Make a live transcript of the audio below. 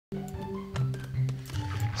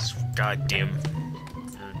God damn.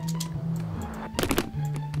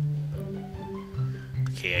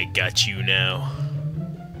 Okay, I got you now.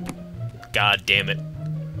 God damn it.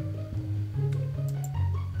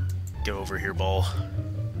 Get over here, ball.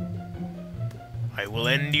 I will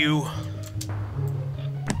end you.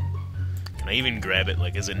 Can I even grab it?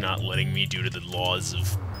 Like, is it not letting me due to the laws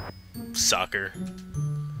of soccer?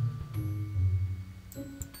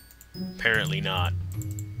 Apparently not.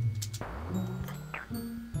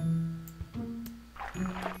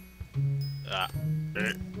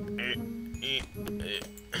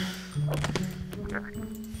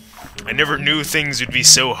 I never knew things would be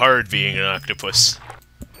so hard being an octopus.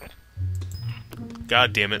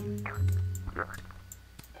 God damn it.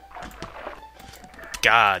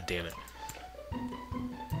 God damn it.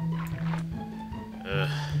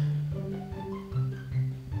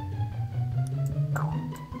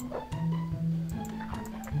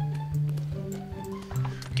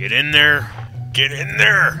 Get in there! Get in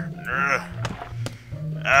there!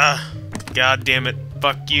 God damn it.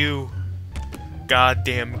 Fuck you.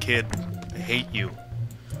 Goddamn kid. I hate you.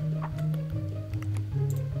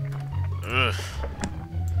 Ugh.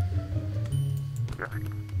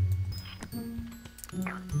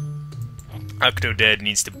 Octodad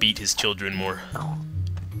needs to beat his children more.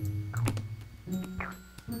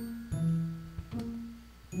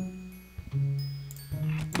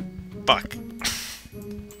 Fuck.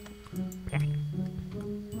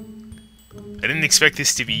 I didn't expect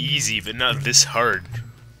this to be easy, but not this hard.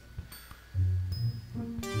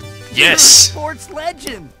 Yes! Sports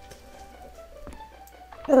legend!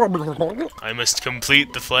 I must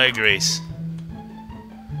complete the flag race.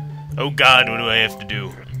 Oh god, what do I have to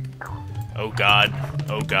do? Oh god,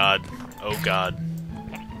 oh god, oh god.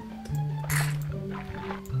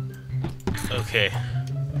 Okay.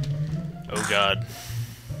 Oh god.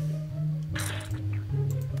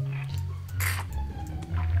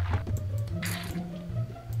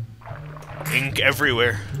 Ink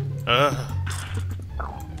everywhere.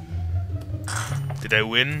 Did I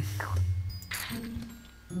win?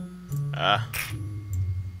 I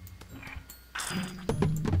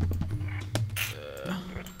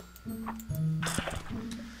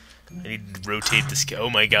need to rotate this. Oh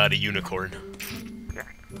my god, a unicorn.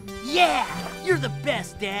 Yeah! You're the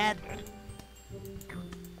best, Dad!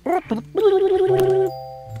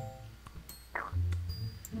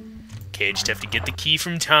 Okay, I just have to get the key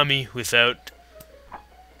from Tommy without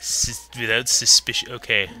suspicion.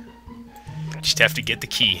 Okay. Just have to get the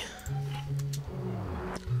key.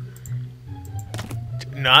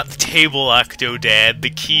 Not the table, Octodad, the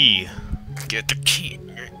key. Get the key.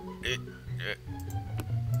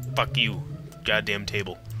 Fuck you, goddamn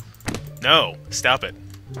table. No, stop it.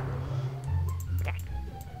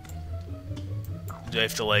 Do I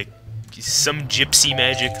have to, like, some gypsy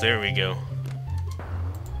magic? There we go.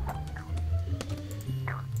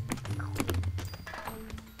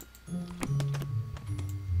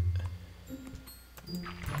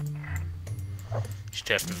 Just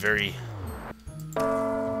have to very...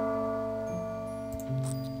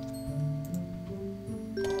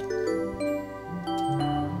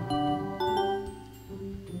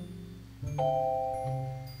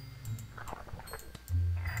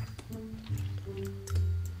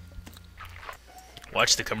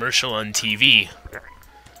 Watch the commercial on TV.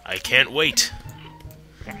 I can't wait.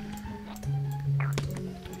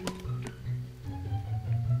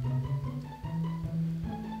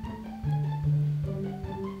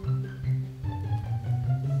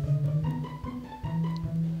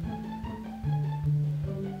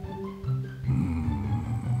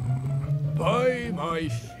 Buy my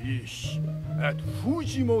fish at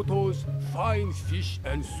Fujimoto's Fine Fish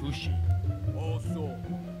and Sushi. Also,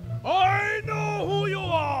 I know who you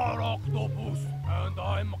are, Octopus, and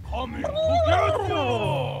I'm coming to get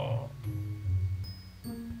you!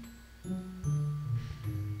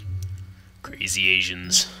 Crazy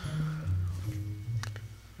Asians.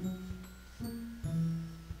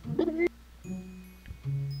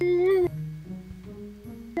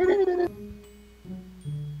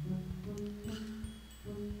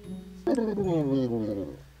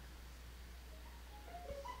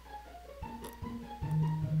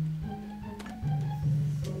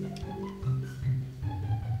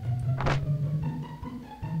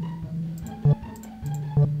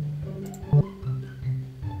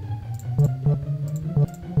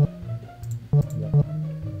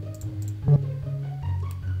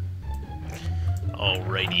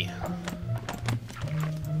 Alrighty.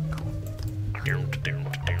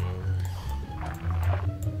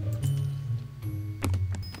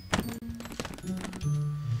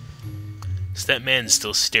 So that man's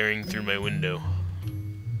still staring through my window.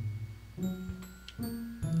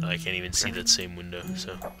 I can't even see that same window,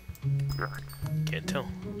 so... Can't tell.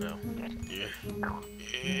 No.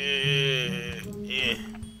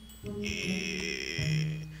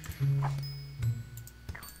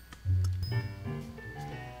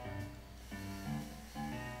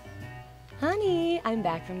 Honey, I'm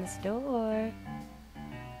back from the store.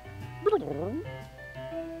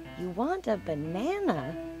 You want a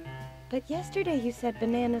banana? But yesterday you said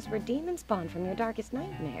bananas were demon spawn from your darkest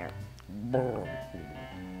nightmare.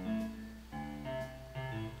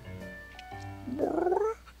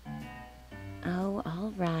 Oh,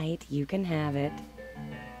 all right. You can have it.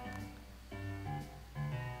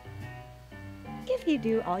 If you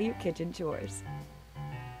do all your kitchen chores.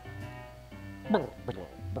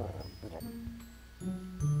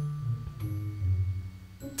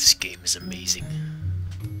 This game is amazing.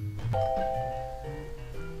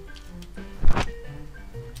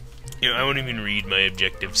 You know, I won't even read my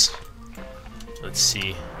objectives. Let's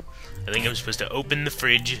see. I think I'm supposed to open the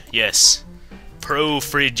fridge. Yes. Pro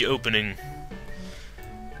fridge opening.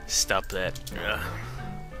 Stop that.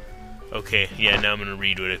 Okay, yeah, now I'm gonna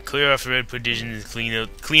read what it. Clear off the red partitions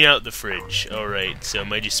and clean out the fridge. Alright, so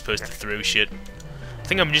am I just supposed to throw shit? I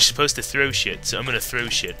think I'm just supposed to throw shit, so I'm gonna throw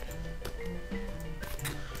shit.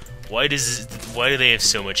 Why do they have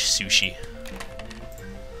so much sushi?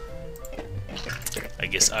 I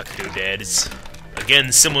guess Octodad is,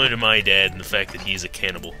 again, similar to my dad in the fact that he is a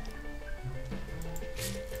cannibal.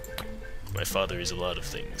 My father is a lot of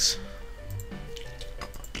things.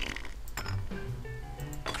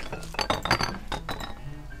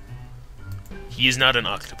 He is not an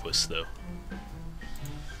octopus, though.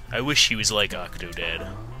 I wish he was like Octodad,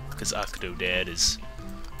 because Octodad is,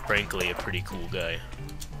 frankly, a pretty cool guy.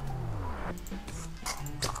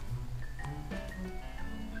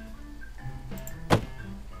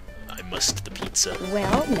 I must the pizza.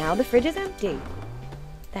 Well, now the fridge is empty.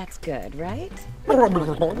 That's good, right?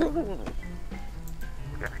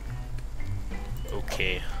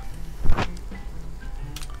 Okay.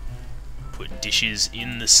 Put dishes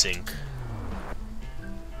in the sink.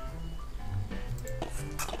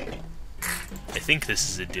 I think this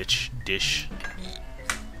is a dish.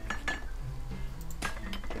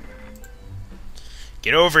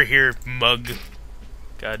 Get over here, mug.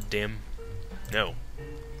 God damn. No.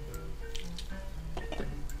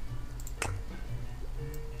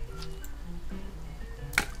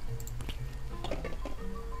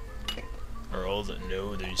 Are all that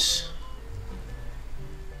no, there's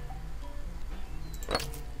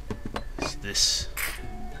this.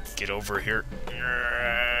 Get over here.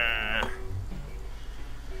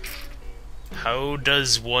 How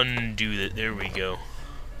does one do that? There we go.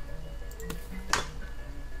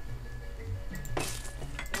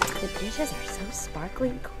 The dishes are so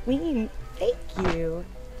sparkling clean. Thank you.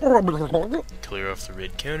 Clear off the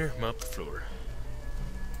red counter, mop the floor.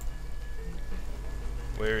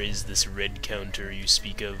 Where is this red counter you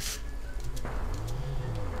speak of?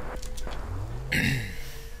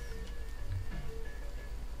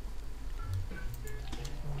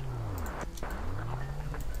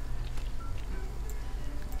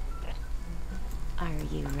 Are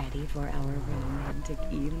you ready for our romantic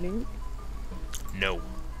evening? No.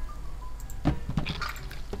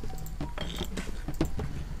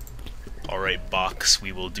 Alright, box,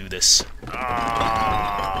 we will do this.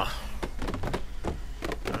 Ah!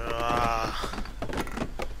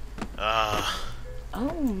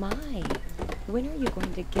 Oh my! When are you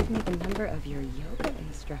going to give me the number of your yoga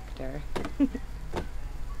instructor?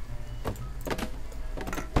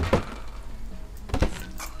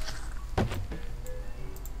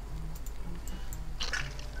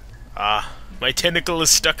 My tentacle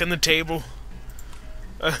is stuck in the table.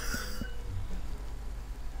 I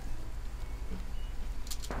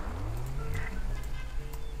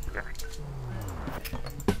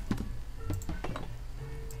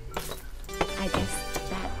guess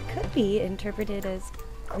that could be interpreted as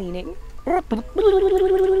cleaning. I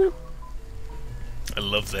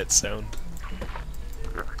love that sound.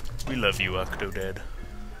 We love you, Octodad.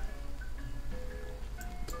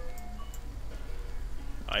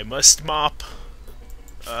 I must mop.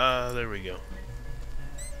 There we go.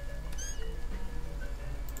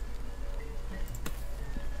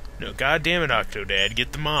 No, goddamn it, Octodad,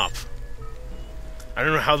 get the mop. I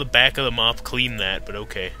don't know how the back of the mop cleaned that, but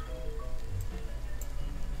okay.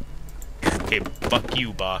 Okay, fuck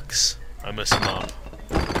you, box. I must mop.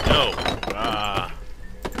 No!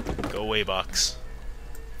 Go away, box.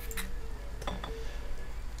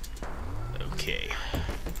 Okay.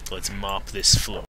 Let's mop this floor.